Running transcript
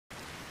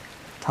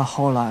他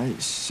后来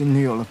心里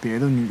有了别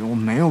的女人，我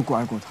没有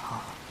怪过他，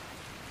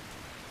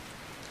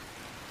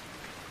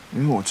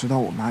因为我知道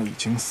我妈已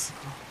经死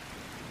了。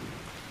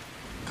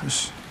可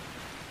是，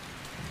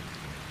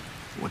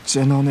我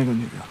见到那个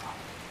女人了，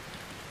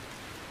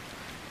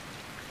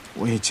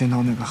我也见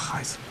到那个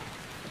孩子了。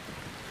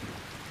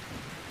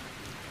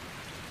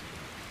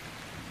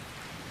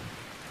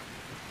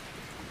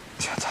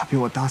他比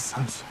我大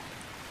3岁，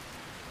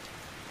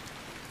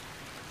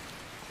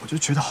我就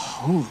觉得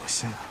好恶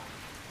心啊！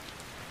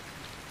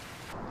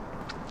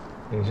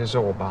你是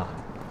说我爸？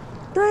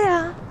对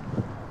呀，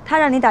他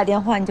让你打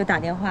电话你就打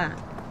电话，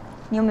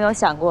你有没有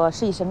想过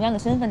是以什么样的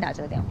身份打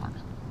这个电话？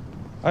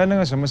哎，那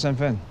个什么身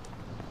份，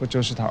不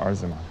就是他儿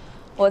子吗？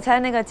我猜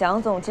那个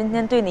蒋总今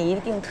天对你一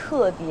定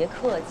特别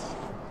客气。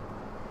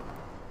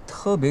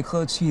特别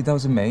客气倒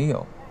是没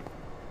有，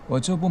我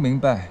就不明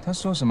白他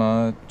说什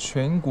么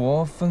全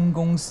国分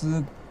公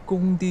司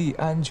工地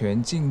安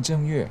全竞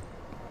争月，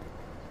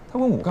他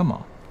问我干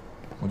嘛？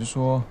我就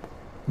说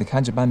你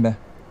看着办呗。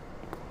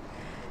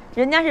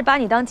人家是把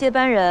你当接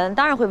班人，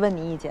当然会问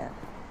你意见，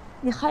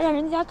你还让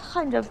人家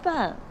看着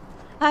办。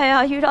哎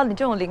呀，遇到你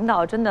这种领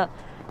导，真的，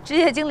职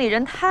业经理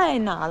人太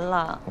难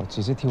了。我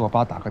只是替我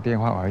爸打个电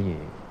话而已。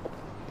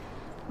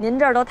您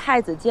这儿都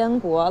太子监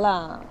国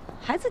了，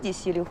还自己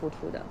稀里糊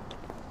涂的。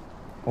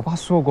我爸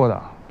说过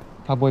的，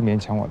他不会勉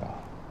强我的。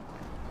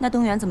那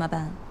动员怎么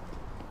办？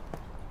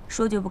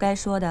说句不该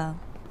说的，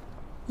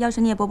要是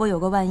聂伯伯有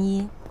个万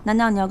一，难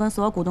道你要跟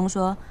所有股东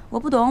说我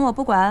不懂，我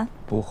不管？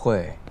不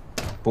会，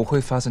不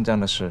会发生这样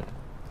的事，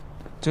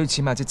最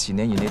起码这几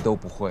年以内都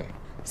不会。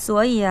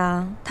所以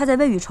啊，他在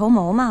未雨绸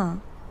缪嘛。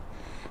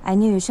哎，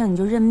聂宇胜，你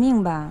就认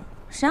命吧，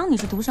谁让你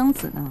是独生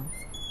子呢？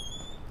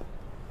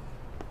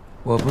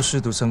我不是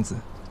独生子，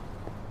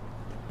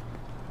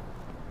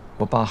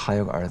我爸还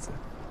有个儿子，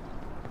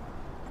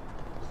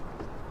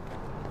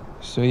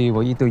所以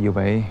我一度以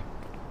为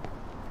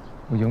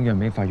我永远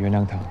没法原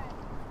谅他。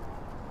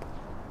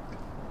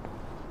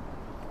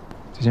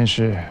这件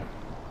事，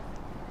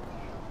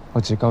我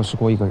只告诉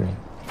过一个人。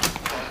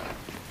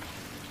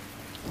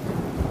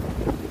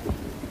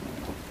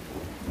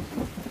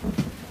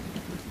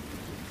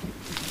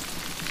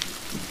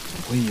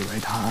我以为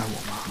他爱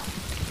我妈，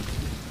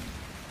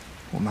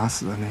我妈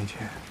死的那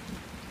天，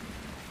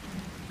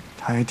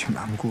他也挺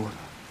难过的，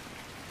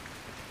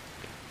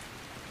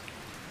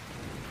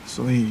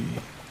所以，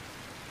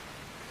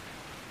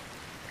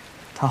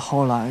他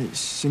后来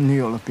心里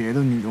有了别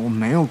的女人，我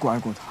没有怪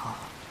过他，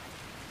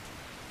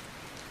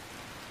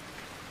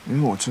因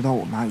为我知道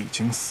我妈已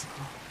经死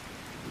了。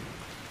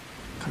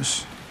可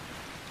是，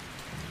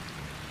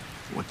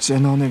我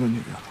见到那个女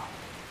人了。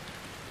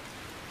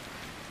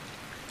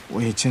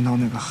我也见到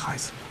那个孩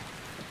子了。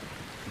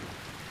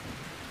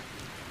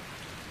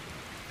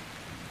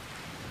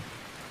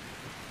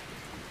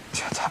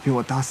他比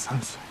我大3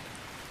岁，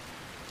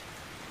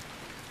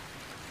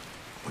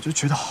我就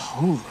觉得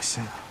好恶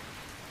心啊！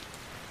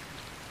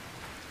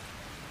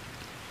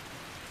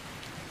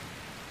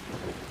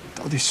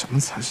到底什么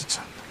才是真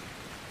的？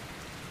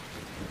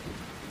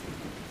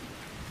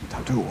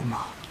他对我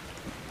妈，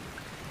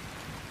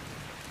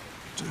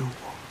对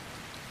我。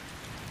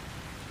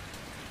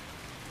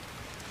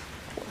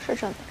是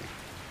真的。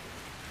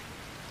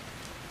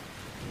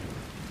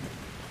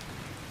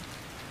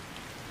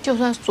就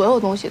算所有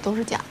东西都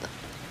是假的，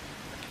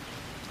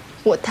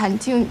我谭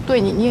静对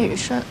你聂宇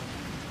胜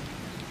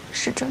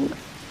是真的，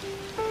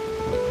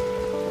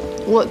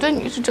我对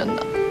你是真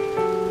的。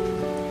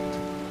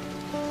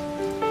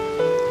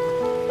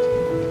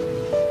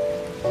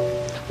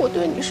我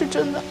对你是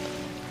真的。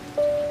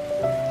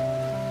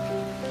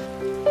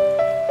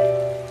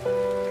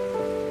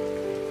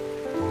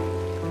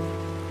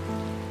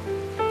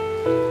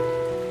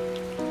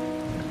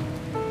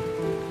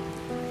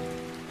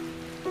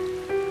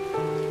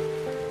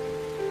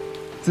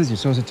自己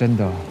说是真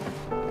的，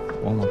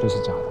往往都是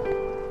假的。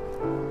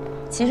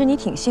其实你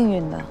挺幸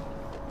运的，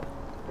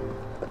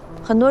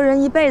很多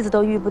人一辈子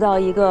都遇不到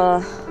一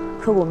个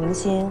刻骨铭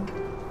心、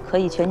可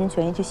以全心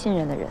全意去信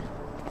任的人，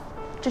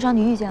至少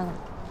你遇见了。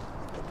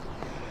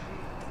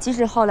即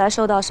使后来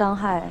受到伤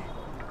害，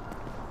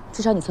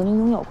至少你曾经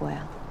拥有过呀。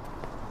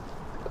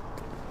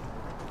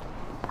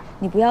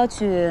你不要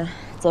去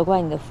责怪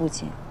你的父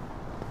亲，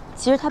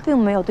其实他并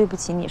没有对不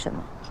起你什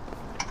么，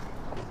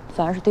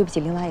反而是对不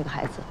起另外一个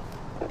孩子。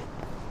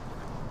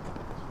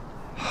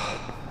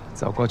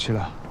早过去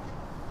了。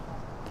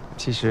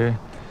其实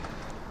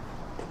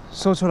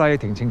说出来也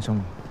挺轻松。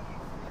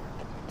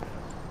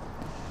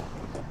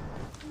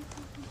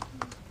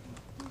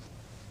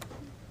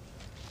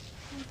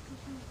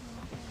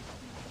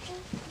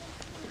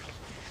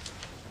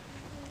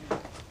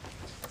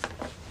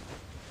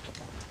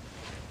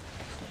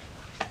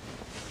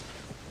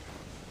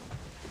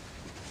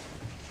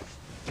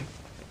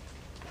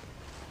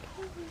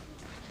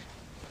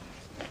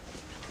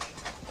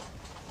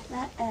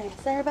来，哎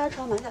，38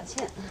床马小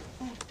倩，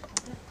哎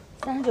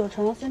，39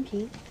床孙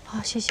平。好，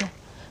谢谢。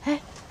哎，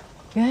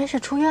圆圆是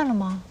出院了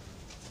吗？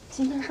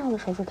今天上的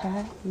手术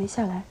台，没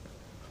下来。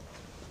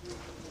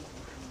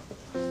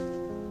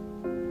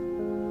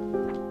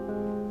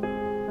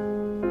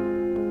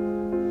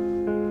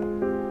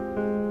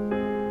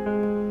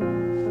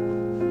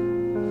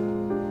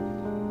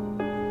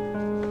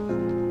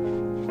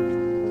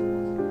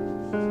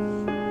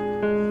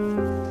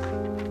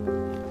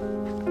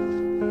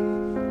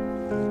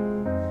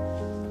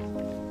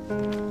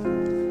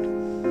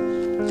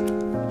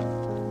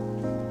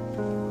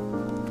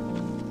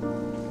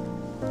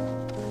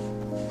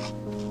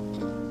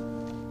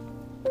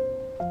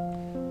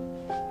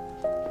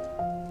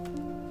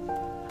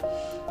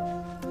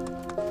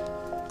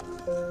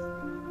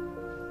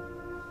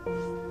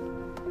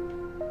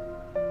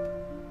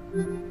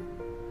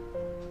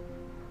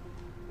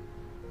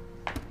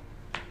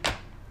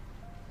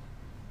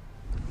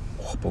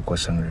不过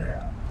生日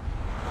啊？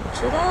我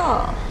知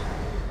道，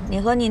你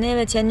和你那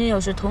位前女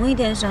友是同一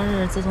天生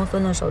日，自从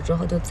分了手之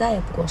后就再也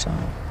不过生日。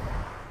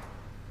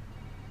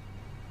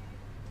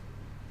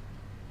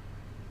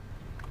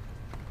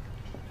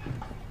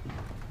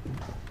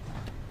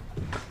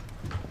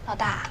老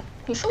大，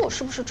你说我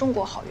是不是中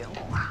国好员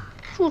工啊？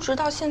入职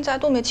到现在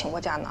都没请过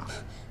假呢。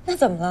那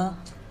怎么了？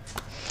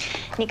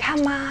你看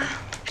嘛，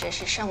这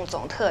是盛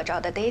总特招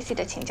的 Daisy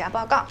的请假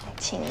报告，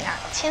请你啊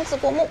签字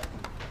过目。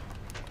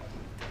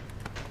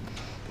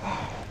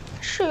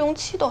试用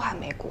期都还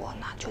没过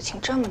呢，就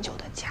请这么久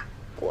的假，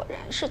果然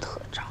是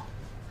特招。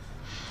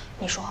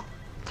你说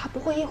他不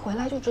会一回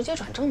来就直接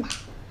转正吧？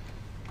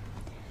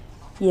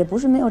也不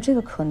是没有这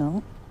个可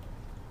能。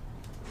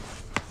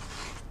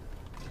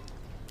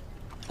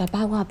把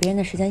八卦别人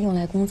的时间用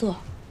来工作，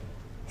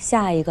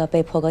下一个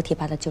被破格提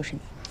拔的就是你。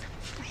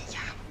哎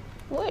呀，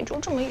我也就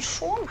这么一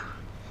说嘛。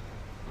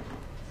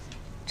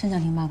真想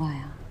听八卦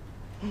呀？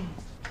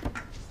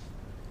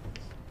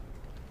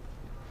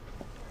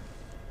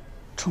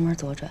出门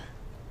左转，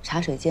茶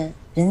水间，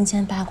人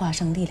间八卦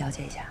圣地，了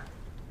解一下。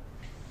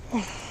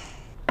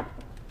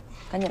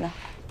赶紧的，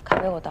咖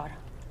啡给我倒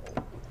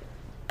上。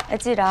哎，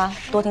记着啊，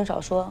多听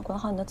少说，管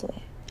好你的嘴。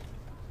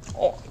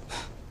哦。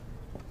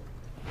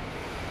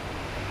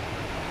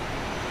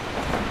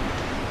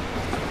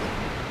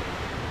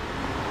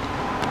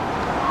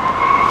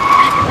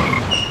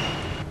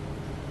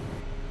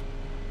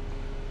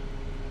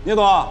聂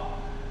总，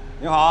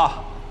你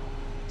好，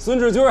孙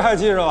志军还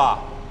记着吧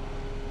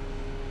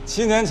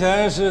？7年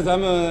前是咱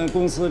们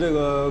公司这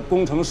个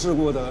工程事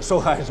故的受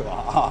害者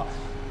啊，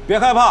别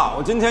害怕，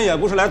我今天也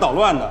不是来捣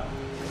乱的，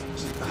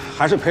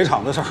还是赔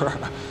偿的事儿。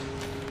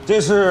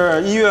这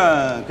是医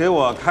院给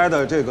我开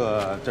的这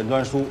个诊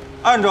断书，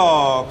按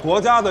照国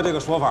家的这个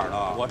说法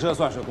呢，我这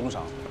算是工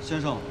伤。先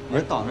生，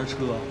别挡着车。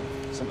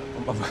什么？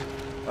不，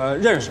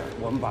认识，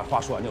我们把话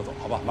说完就走，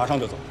好吧？马上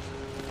就走。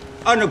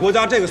按照国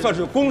家这个算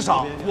是工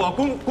伤，我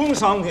工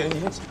伤给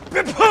引起。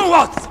别碰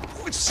我！怎么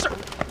回事？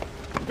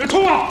别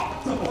冲我！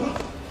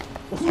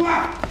我送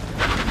来！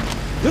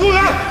别动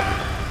人！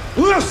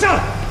不要下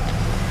来！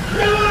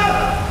别动人！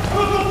给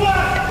我走过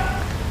来！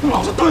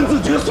老子断子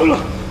绝孙了！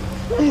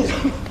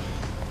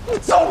你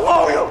糟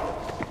报应！